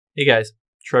Hey guys,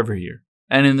 Trevor here.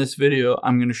 And in this video,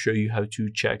 I'm going to show you how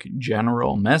to check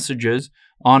general messages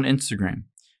on Instagram.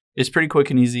 It's pretty quick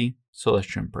and easy, so let's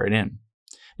jump right in.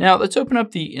 Now let's open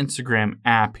up the Instagram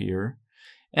app here,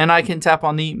 and I can tap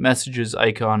on the messages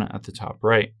icon at the top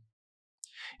right.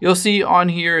 You'll see on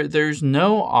here, there's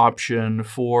no option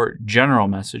for general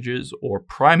messages or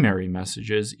primary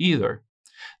messages either.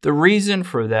 The reason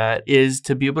for that is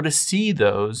to be able to see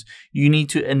those, you need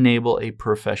to enable a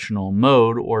professional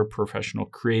mode or professional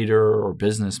creator or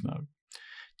business mode.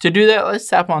 To do that, let's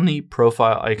tap on the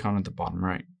profile icon at the bottom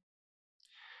right.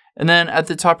 And then at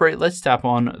the top right, let's tap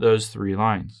on those three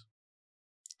lines.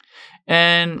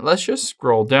 And let's just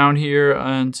scroll down here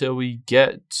until we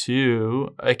get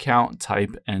to account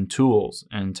type and tools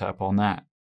and tap on that.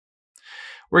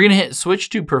 We're going to hit switch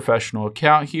to professional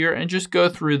account here and just go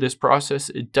through this process.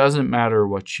 It doesn't matter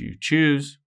what you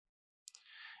choose.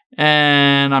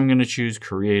 And I'm going to choose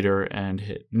creator and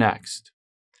hit next.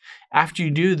 After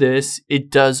you do this, it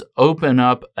does open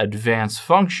up advanced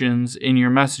functions in your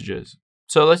messages.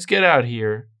 So let's get out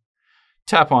here,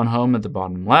 tap on home at the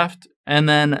bottom left, and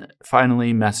then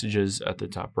finally messages at the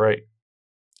top right.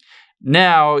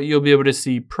 Now you'll be able to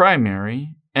see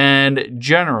primary and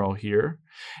general here.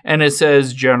 And it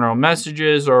says general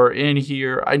messages are in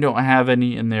here. I don't have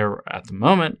any in there at the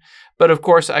moment, but of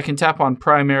course I can tap on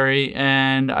primary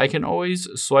and I can always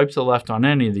swipe to the left on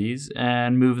any of these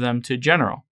and move them to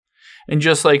general. And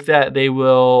just like that, they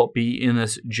will be in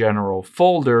this general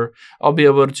folder. I'll be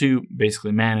able to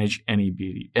basically manage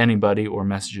anybody or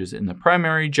messages in the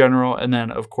primary, general, and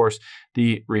then of course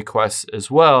the requests as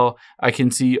well. I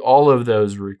can see all of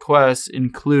those requests,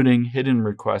 including hidden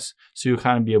requests, so you'll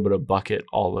kind of be able to bucket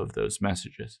all of those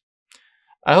messages.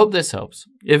 I hope this helps.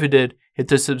 If it did, hit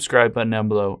the subscribe button down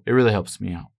below. It really helps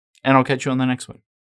me out. And I'll catch you on the next one.